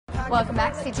Welcome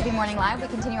back to CTV Morning Live. We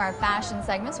continue our fashion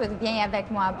segments with Viens Avec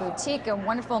Moi boutique, a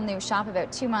wonderful new shop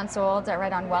about 2 months old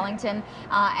right on Wellington.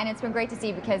 And it's been great to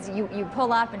see because you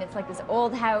pull up and it's like this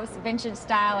old house, vintage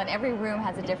style, and every room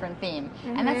has a different theme.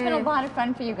 And that's been a lot of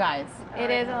fun for you guys. It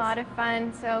is a lot of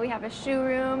fun. So we have a shoe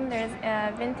room, there's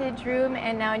a vintage room,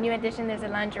 and now a new addition, there's a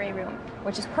lingerie room.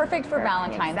 Which is perfect for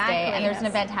Valentine's Day. And there's an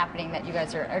event happening that you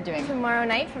guys are doing. Tomorrow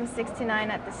night from 6 to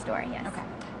 9 at the store, yes. Okay.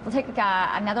 We'll take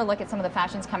another look at some of the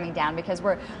fashions coming down because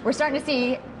we're starting to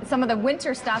see some of the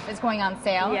winter stuff is going on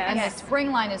sale, and the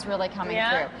spring line is really coming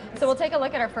through. So we'll take a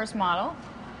look at our first model.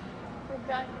 We've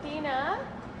got Dina,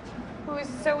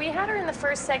 so we had her in the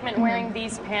first segment wearing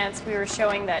these pants. We were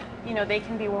showing that, you know, they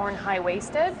can be worn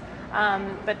high-waisted,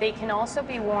 but they can also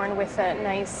be worn with a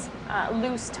nice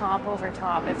loose top over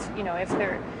top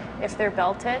if they're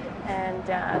belted. And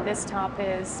this top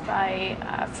is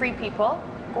by Free People.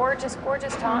 Gorgeous,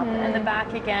 gorgeous top, and the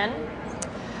back again.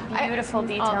 Beautiful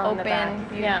detail in the back.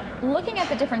 Yeah. Looking at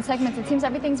the different segments, it seems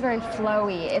everything's very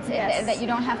flowy. It's that you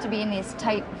don't have to be in these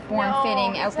tight,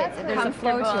 form-fitting outfits. There's a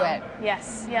flow to it.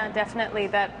 Yes, yeah, definitely.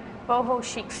 That boho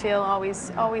chic feel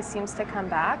always seems to come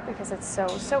back because it's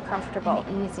so comfortable.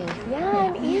 And easy. Yeah,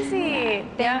 and easy.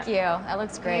 Thank you. That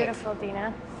looks great. Beautiful,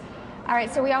 Dina. All right,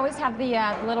 so we always have the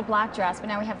little black dress, but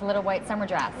now we have the little white summer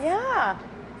dress. Yeah.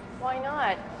 Why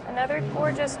not? Another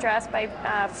gorgeous dress by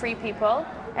Free People.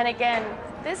 And again,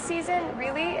 this season,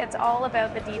 really, it's all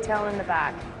about the detail in the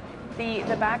back.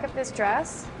 The back of this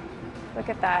dress, look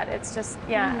at that. It's just,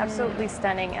 absolutely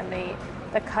stunning. And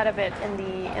the cut of it in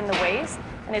the waist.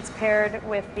 And it's paired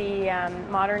with the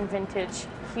modern vintage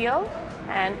heel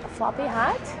and a floppy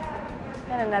hat.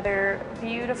 And another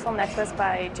beautiful necklace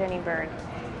by Jenny Bird.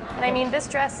 And I mean, this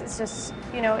dress is just,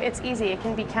 you know, it's easy. It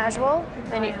can be casual,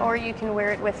 or you can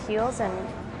wear it with heels and.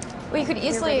 Well, you could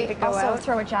easily also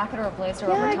throw a jacket or a blazer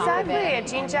over top of it. Yeah, exactly. A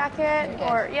jean jacket,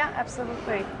 or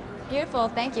absolutely. Beautiful,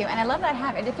 thank you. And I love that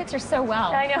hat. It fits her so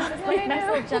well. I know. It's like a nice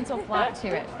little gentle flop to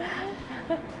it.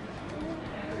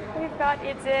 We've got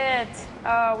It's It.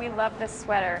 Oh, we love this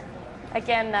sweater.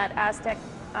 Again, that Aztec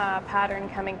pattern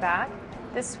coming back.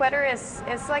 This sweater is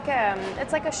like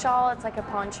a shawl. It's like a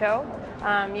poncho.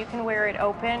 You can wear it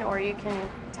open, or you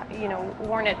can,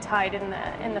 worn it tied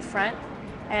in the front.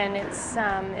 And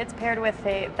it's paired with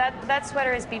that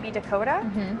sweater is BB Dakota,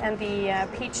 and the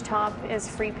peach top is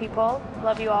Free People.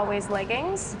 Love You Always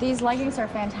leggings. These leggings are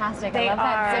fantastic. I love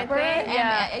that zipper,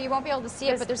 and you won't be able to see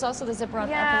it, but there's also the zipper on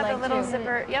the leg the little too.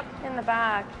 zipper, in the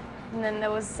back. And then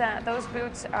those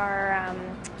boots are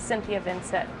Cynthia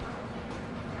Vincent.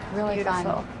 Really beautiful.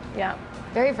 Fun. Yeah.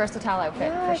 Very versatile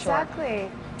outfit for sure.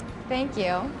 Exactly. Thank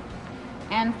you.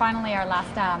 And finally, our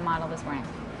last model this morning.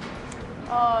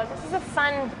 Oh, this is a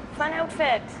fun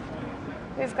outfit.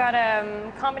 We've got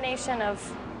a combination of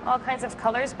all kinds of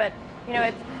colors, but you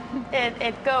know,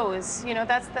 it goes. You know,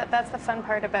 that's the fun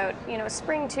part about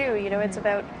spring too. You know, it's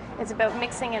about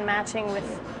mixing and matching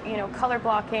with color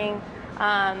blocking.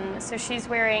 So she's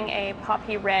wearing a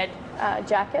poppy red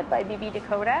jacket by BB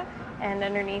Dakota, and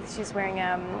underneath she's wearing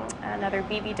another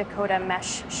BB Dakota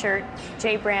mesh shirt,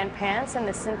 J brand pants, and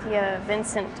the Cynthia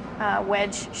Vincent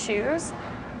wedge shoes.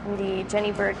 And the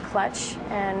Jenny Bird clutch,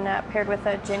 and paired with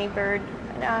a Jenny Bird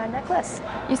necklace.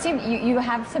 You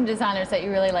have some designers that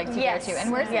you really like to go to,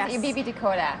 and where's BB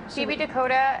Dakota? BB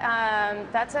Dakota,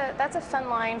 that's a fun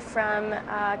line from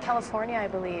California, I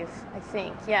believe. I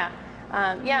think,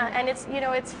 and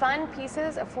it's fun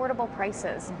pieces, affordable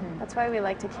prices. That's why we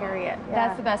like to carry it.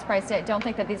 That's the best price. Don't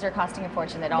think that these are costing a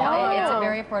fortune at all. It's a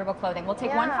very affordable clothing. We'll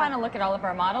take one final look at all of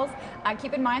our models.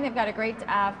 Keep in mind they've got a great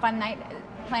fun night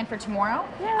planned for tomorrow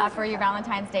for your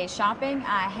Valentine's Day shopping.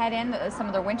 Head in. Some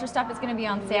of their winter stuff is going to be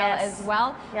on sale as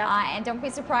well. And don't be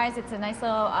surprised. It's a nice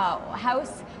little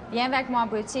house, Viens Avec Moi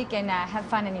boutique, and have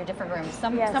fun in your different rooms.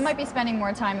 Some might be spending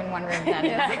more time in one room than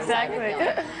exactly.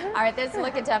 All right, there's a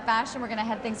look at fashion. We're going to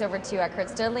head things over to Kurt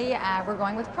Studley. We're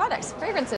going with products, fragrances.